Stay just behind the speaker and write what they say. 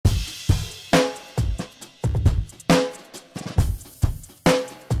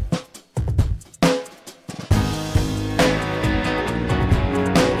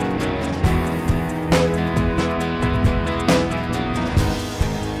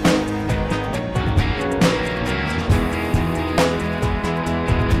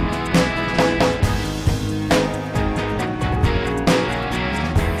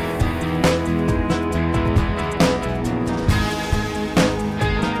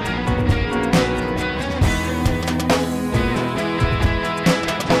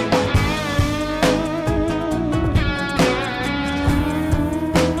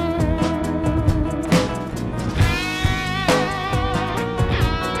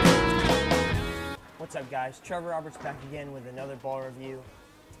What's up guys, Trevor Roberts back again with another ball review.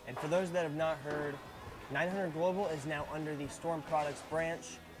 And for those that have not heard, 900 Global is now under the Storm Products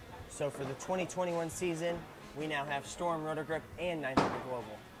branch. So for the 2021 season, we now have Storm, Roto Grip, and 900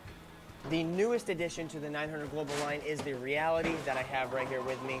 Global. The newest addition to the 900 Global line is the Reality that I have right here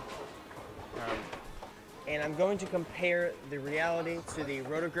with me. And I'm going to compare the Reality to the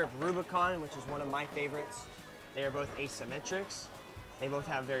Roto Grip Rubicon, which is one of my favorites. They are both asymmetrics. They both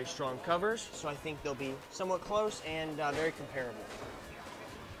have very strong covers, so I think they'll be somewhat close and very comparable.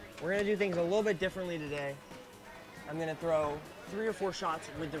 We're gonna do things a little bit differently today. I'm gonna throw 3 or 4 shots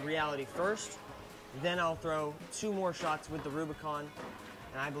with the Reality first, then I'll throw 2 more shots with the Rubicon,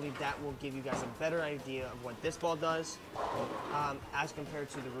 and I believe that will give you guys a better idea of what this ball does as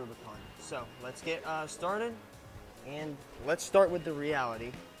compared to the Rubicon. So let's get started, and let's start with the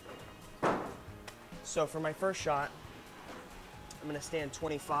Reality. So for my first shot, I'm going to stand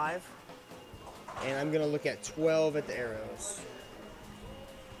 25, and I'm going to look at 12 at the arrows.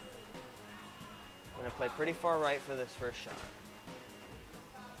 I'm going to play pretty far right for this first shot.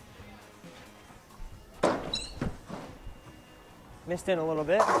 Missed in a little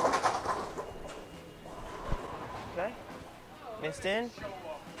bit. Okay. Missed in.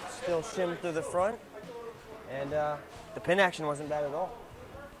 Still shimmed through the front. And the pin action wasn't bad at all.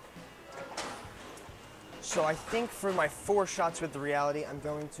 So I think for my 4 shots with the Reality, I'm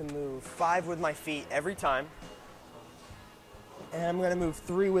going to move 5 with my feet every time. And I'm going to move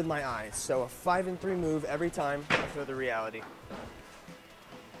 3 with my eyes. So a 5 and 3 move every time I throw the Reality.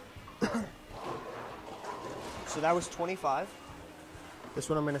 So that was 25. This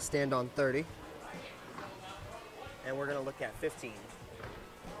one I'm going to stand on 30. And we're going to look at 15.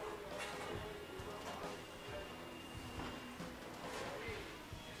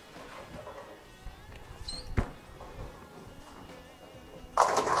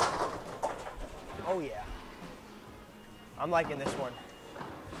 Oh yeah, I'm liking this one.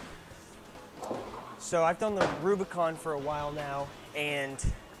 So I've done the Rubicon for a while now, and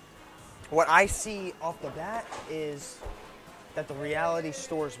what I see off the bat is that the Reality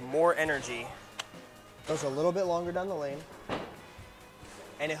stores more energy, goes a little bit longer down the lane,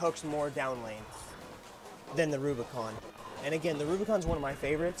 and it hooks more down lane than the Rubicon. And again, the Rubicon's one of my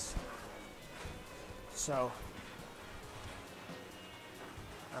favorites. So,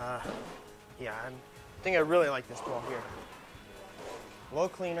 yeah, I think I really like this ball here. A little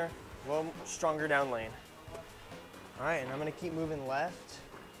cleaner, a little stronger down lane. All right, and I'm gonna keep moving left.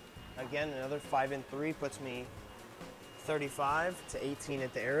 Again, another 5 and 3 puts me 35 to 18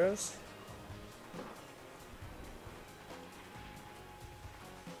 at the arrows.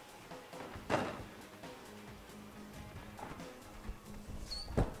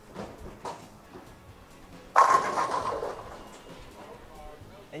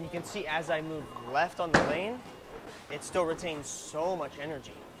 And you can see as I move left on the lane, it still retains so much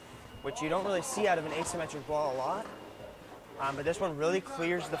energy, which you don't really see out of an asymmetric ball a lot. But this one really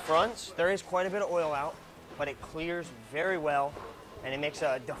clears the fronts. There is quite a bit of oil out, but it clears very well, and it makes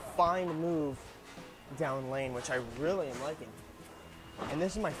a defined move down lane, which I really am liking. And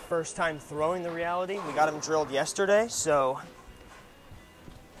this is my first time throwing the Reality. We got them drilled yesterday, so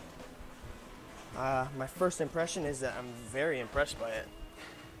my first impression is that I'm very impressed by it.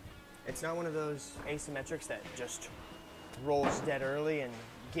 It's not one of those asymmetrics that just rolls dead early and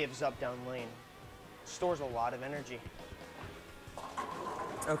gives up down lane. It stores a lot of energy.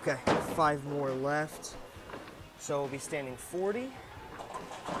 Okay, 5 more left. So we'll be standing 40.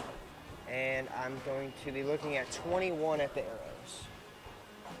 And I'm going to be looking at 21 at the arrows.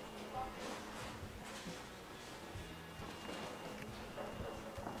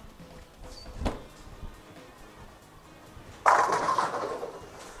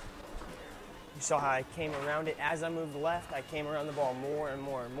 You saw how I came around it. As I moved left, I came around the ball more and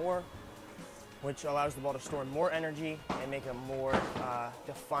more and more, which allows the ball to store more energy and make a more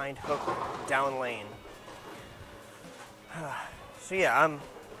defined hook down lane. So yeah,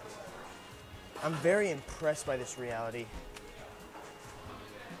 I'm very impressed by this Reality.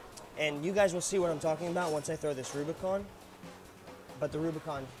 And you guys will see what I'm talking about once I throw this Rubicon. But the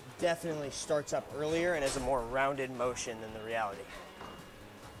Rubicon definitely starts up earlier and is a more rounded motion than the Reality.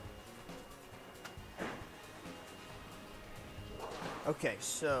 Okay,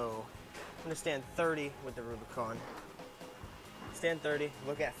 so I'm gonna stand 30 with the Rubicon. Stand 30,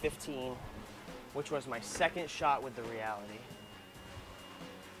 look at 15, which was my second shot with the Reality.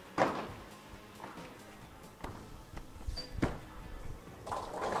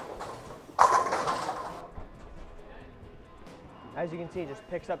 As you can see, it just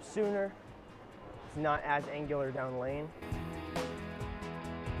picks up sooner. It's not as angular down lane.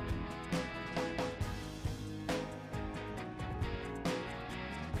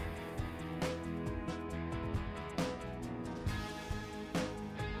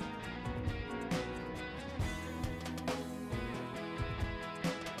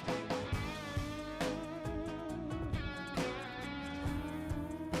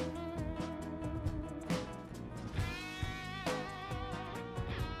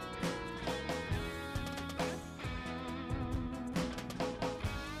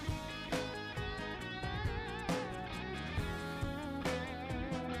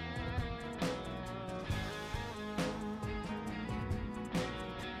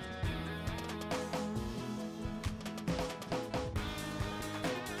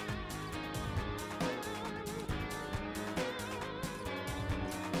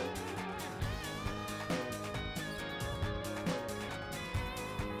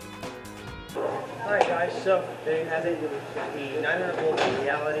 Alright guys, so there you have it, the 900 volts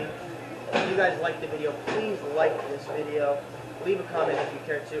reality. If you guys like the video, please like this video, leave a comment if you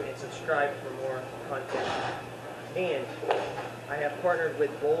care to, and subscribe for more content. And I have partnered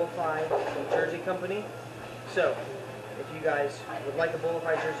with Bowlifi, New Jersey company. So if you guys would like a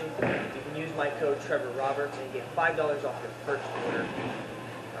Bowlifi jersey, you can use my code Trevor Roberts and get $5 off your first order.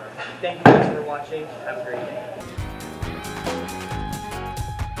 Thank you guys for watching. Have a great day.